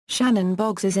Shannon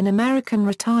Boxx is an American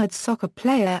retired soccer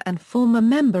player and former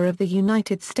member of the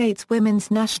United States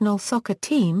women's national soccer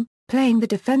team, playing the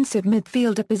defensive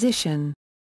midfielder position.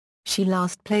 She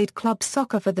last played club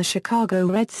soccer for the Chicago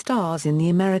Red Stars in the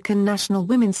American National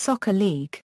Women's Soccer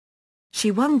League.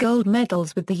 She won gold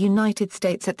medals with the United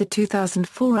States at the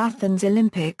 2004 Athens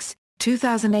Olympics,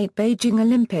 2008 Beijing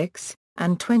Olympics,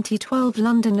 and 2012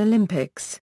 London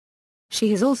Olympics.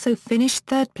 She has also finished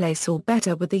third place or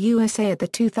better with the USA at the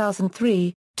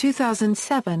 2003,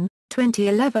 2007,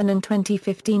 2011 and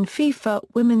 2015 FIFA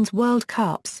Women's World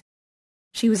Cups.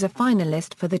 She was a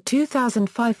finalist for the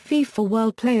 2005 FIFA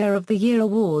World Player of the Year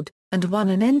award, and won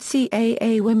an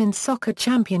NCAA Women's Soccer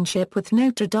Championship with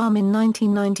Notre Dame in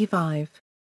 1995.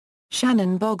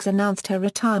 Shannon Boxx announced her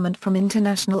retirement from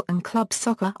international and club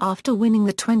soccer after winning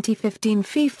the 2015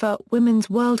 FIFA Women's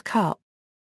World Cup.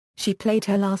 She played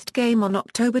her last game on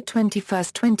October 21,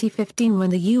 2015 when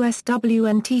the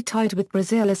USWNT tied with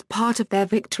Brazil as part of their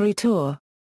victory tour.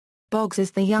 Boxx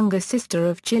is the younger sister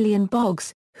of Jillian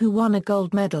Boxx, who won a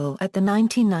gold medal at the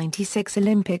 1996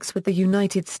 Olympics with the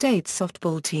United States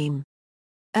softball team.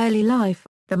 Early life: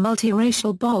 the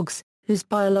multiracial Boxx, whose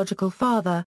biological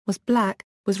father was black,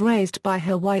 was raised by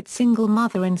her white single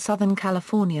mother in Southern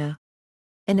California.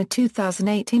 In a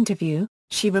 2008 interview,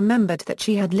 she remembered that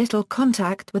she had little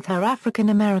contact with her African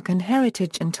American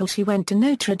heritage until she went to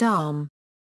Notre Dame.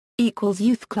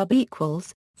 Youth Club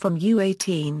From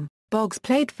U18, Boxx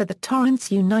played for the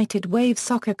Torrance United Wave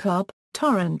Soccer Club,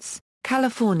 Torrance,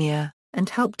 California, and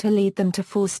helped to lead them to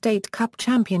 4 state cup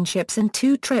championships and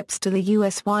 2 trips to the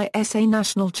USWNT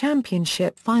National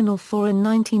Championship Final Four in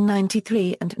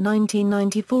 1993 and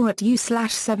 1994 at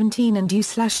U/17 and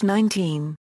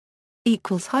U/19.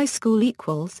 High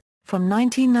school From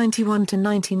 1991 to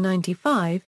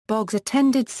 1995, Boxx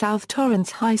attended South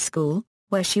Torrance High School,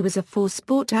 where she was a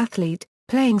 4-sport athlete,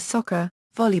 playing soccer,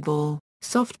 volleyball,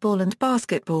 softball and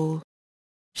basketball.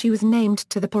 She was named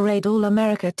to the Parade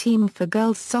All-America team for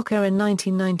girls soccer in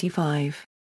 1995.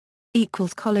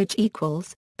 College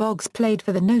Boxx played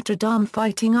for the Notre Dame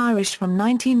Fighting Irish from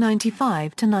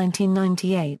 1995 to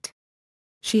 1998.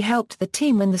 She helped the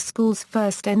team win the school's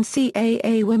first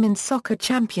NCAA Women's Soccer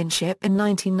Championship in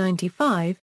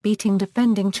 1995, beating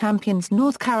defending champions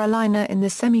North Carolina in the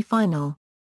semi-final.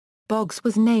 Boxx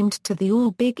was named to the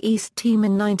All-Big East team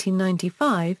in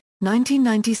 1995,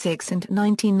 1996 and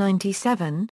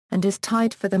 1997, and is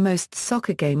tied for the most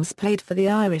soccer games played for the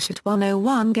Irish at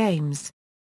 101 games.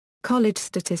 College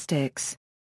statistics.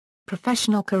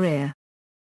 Professional career.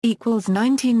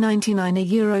 1999 to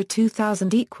Euro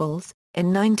 2000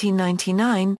 In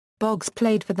 1999, Boxx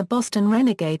played for the Boston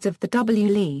Renegades of the W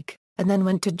League, and then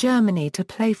went to Germany to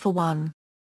play for 1.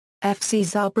 FC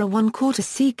Zabra 1/4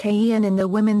 CKEN in the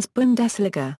Women's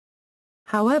Bundesliga.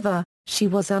 However, she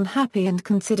was unhappy and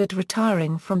considered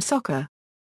retiring from soccer.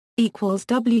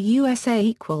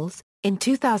 WUSA In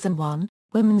 2001,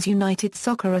 Women's United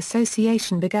Soccer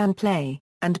Association began play,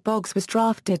 and Boxx was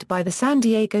drafted by the San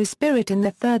Diego Spirit in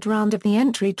the 3rd round of the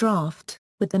entry draft,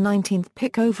 with the 19th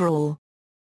pick overall.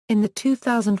 In the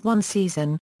 2001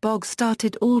 season, Boxx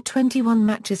started all 21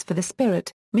 matches for the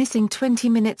Spirit, missing 20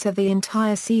 minutes of the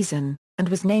entire season, and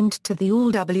was named to the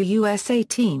All-WUSA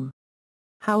team.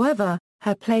 However,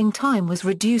 her playing time was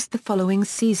reduced the following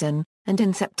season, and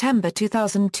in September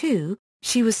 2002,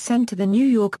 she was sent to the New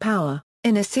York Power,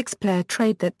 in a 6-player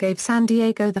trade that gave San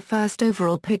Diego the 1st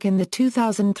overall pick in the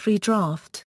 2003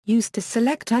 draft, used to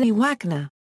select Ellie Wagner.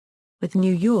 With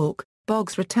New York,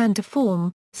 Boxx returned to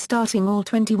form, starting all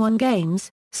 21 games,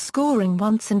 scoring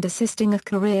once and assisting a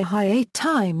career-high 8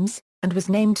 times, and was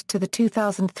named to the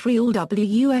 2003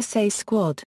 All-WUSA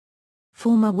squad.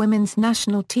 Former women's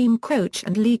national team coach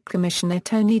and league commissioner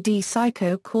Tony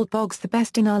DeSico called Boxx the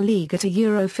best in our league at a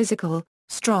Euro physical,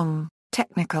 strong,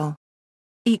 technical.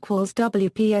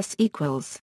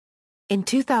 WPS. In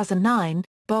 2009,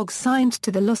 Boxx signed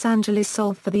to the Los Angeles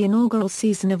Sol for the inaugural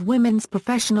season of women's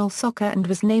professional soccer and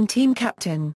was named team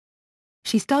captain.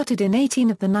 She started in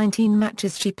 18 of the 19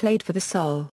 matches she played for the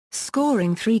Sol,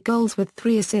 scoring 3 goals with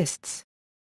 3 assists.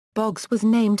 Boxx was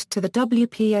named to the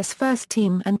WPS first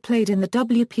team and played in the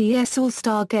WPS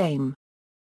All-Star Game.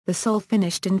 The Sol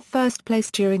finished in first place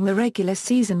during the regular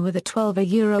season with a 12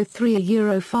 Euro 3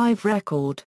 Euro 5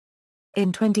 record.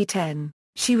 In 2010,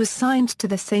 she was signed to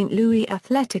the St. Louis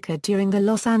Athletica during the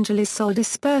Los Angeles Sol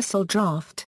dispersal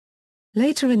draft.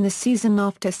 Later in the season,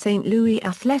 after St. Louis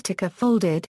Athletica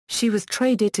folded, she was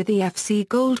traded to the FC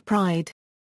Gold Pride.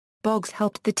 Boxx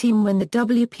helped the team win the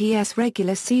WPS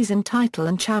regular season title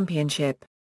and championship.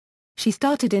 She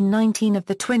started in 19 of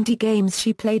the 20 games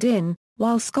she played in,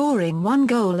 while scoring 1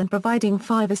 goal and providing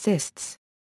 5 assists.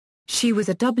 She was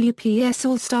a WPS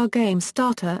All-Star Game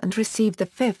starter and received the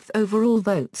 5th overall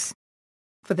votes.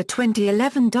 For the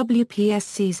 2011 WPS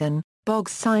season, Boxx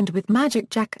signed with Magic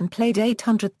Jack and played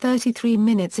 833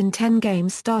 minutes in 10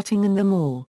 games starting in them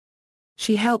all.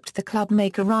 She helped the club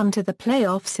make a run to the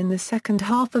playoffs in the second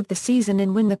half of the season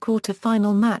and win the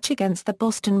quarter-final match against the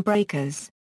Boston Breakers.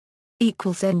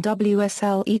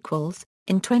 NWSL.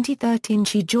 In 2013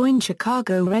 she joined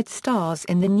Chicago Red Stars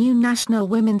in the new National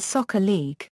Women's Soccer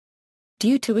League.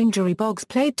 Due to injury, Boxx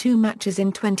played 2 matches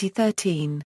in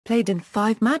 2013, played in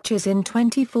 5 matches in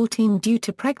 2014 due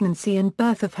to pregnancy and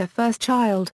birth of her first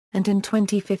child, and in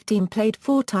 2015 played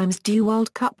 4 times due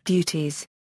World Cup duties.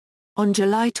 On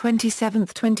July 27,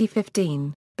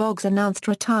 2015, Boxx announced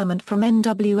retirement from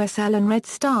NWSL and Red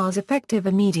Stars effective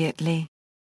immediately.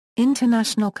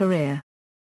 International career.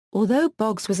 Although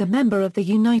Boxx was a member of the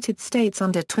United States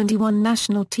under-21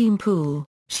 national team pool,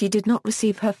 she did not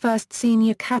receive her first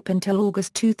senior cap until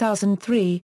August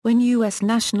 2003, when U.S.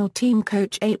 national team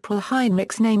coach April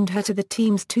Heinrichs named her to the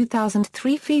team's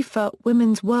 2003 FIFA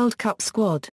Women's World Cup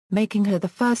squad, making her the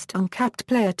first uncapped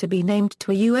player to be named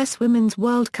to a U.S. Women's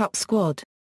World Cup squad.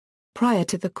 Prior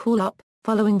to the call-up,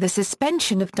 following the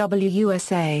suspension of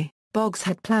WUSA, Boxx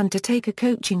had planned to take a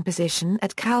coaching position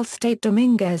at Cal State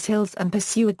Dominguez Hills and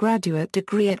pursue a graduate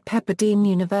degree at Pepperdine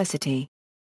University.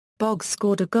 Boxx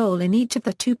scored a goal in each of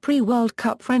the 2 pre-World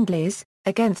Cup friendlies,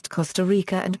 against Costa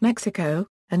Rica and Mexico,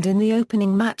 and in the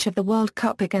opening match of the World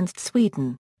Cup against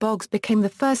Sweden. Boxx became the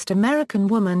first American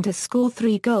woman to score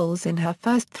 3 goals in her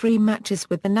first 3 matches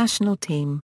with the national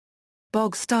team.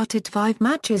 Boxx started 5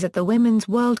 matches at the Women's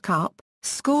World Cup,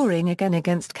 scoring again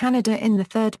against Canada in the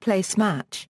 3rd-place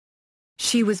match.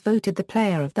 She was voted the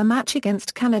player of the match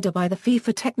against Canada by the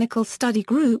FIFA Technical Study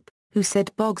Group, who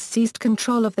said Boxx seized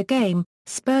control of the game,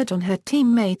 spurred on her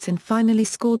teammates and finally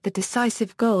scored the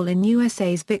decisive goal in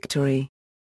USA's victory.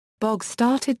 Boxx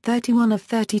started 31 of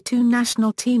 32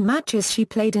 national team matches she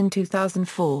played in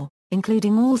 2004,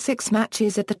 including all 6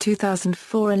 matches at the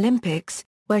 2004 Olympics,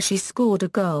 where she scored a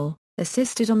goal,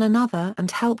 assisted on another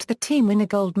and helped the team win a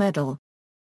gold medal.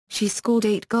 She scored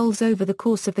 8 goals over the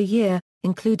course of the year,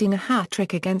 including a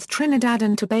hat-trick against Trinidad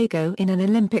and Tobago in an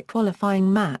Olympic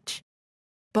qualifying match.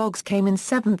 Boxx came in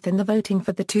 7th in the voting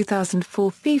for the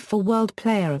 2004 FIFA World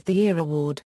Player of the Year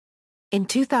award. In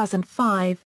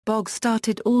 2005, Boxx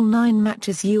started all 9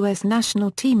 matches U.S. national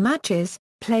team matches,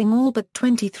 playing all but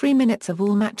 23 minutes of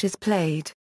all matches played.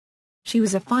 She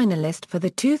was a finalist for the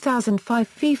 2005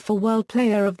 FIFA World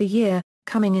Player of the Year,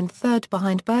 coming in 3rd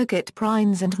behind Birgit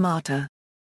Prinz and Marta.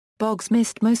 Boxx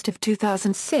missed most of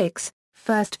 2006,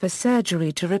 first for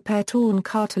surgery to repair torn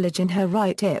cartilage in her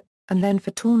right hip, and then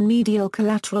for torn medial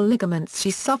collateral ligaments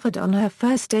she suffered on her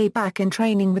first day back in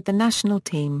training with the national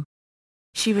team.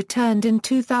 She returned in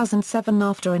 2007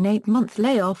 after an 8-month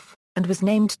layoff, and was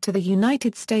named to the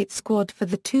United States squad for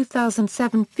the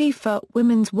 2007 FIFA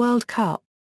Women's World Cup.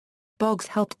 Boxx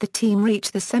helped the team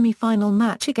reach the semi-final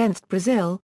match against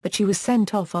Brazil, but she was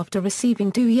sent off after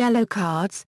receiving 2 yellow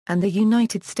cards, and the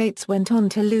United States went on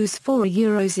to lose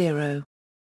 4-0.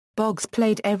 Boxx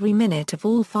played every minute of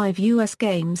all 5 U.S.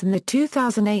 games in the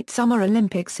 2008 Summer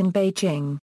Olympics in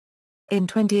Beijing. In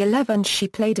 2011 she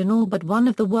played in all but one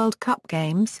of the World Cup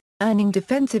games, earning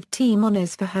defensive team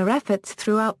honors for her efforts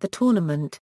throughout the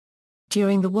tournament.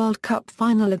 During the World Cup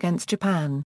final against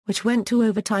Japan, which went to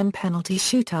overtime penalty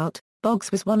shootout,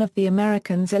 Boxx was one of the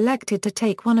Americans elected to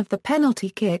take one of the penalty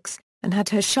kicks, and had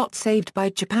her shot saved by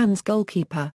Japan's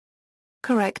goalkeeper.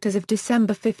 Correct as of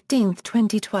December 15,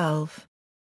 2012.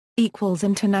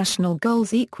 International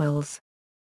goals equals.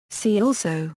 See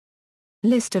also: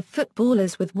 List of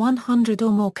footballers with 100 or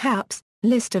more caps,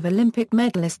 List of Olympic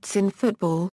medalists in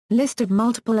football, List of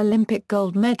multiple Olympic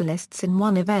gold medalists in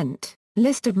one event,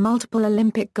 List of multiple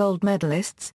Olympic gold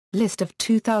medalists, List of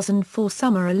 2004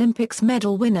 Summer Olympics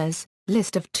medal winners,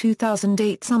 List of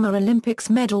 2008 Summer Olympics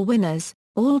medal winners,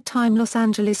 all-time Los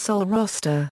Angeles Sol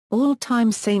roster,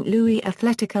 all-time St. Louis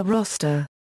Athletica roster.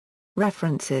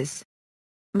 References.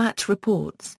 Match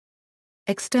reports.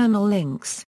 External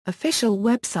links. Official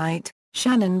website,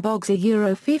 Shannon Boxx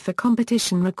FIFA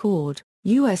competition record,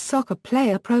 U.S. soccer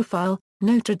player profile,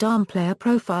 Notre Dame player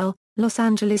profile, Los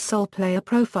Angeles Sol player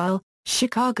profile,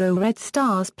 Chicago Red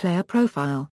Stars player profile.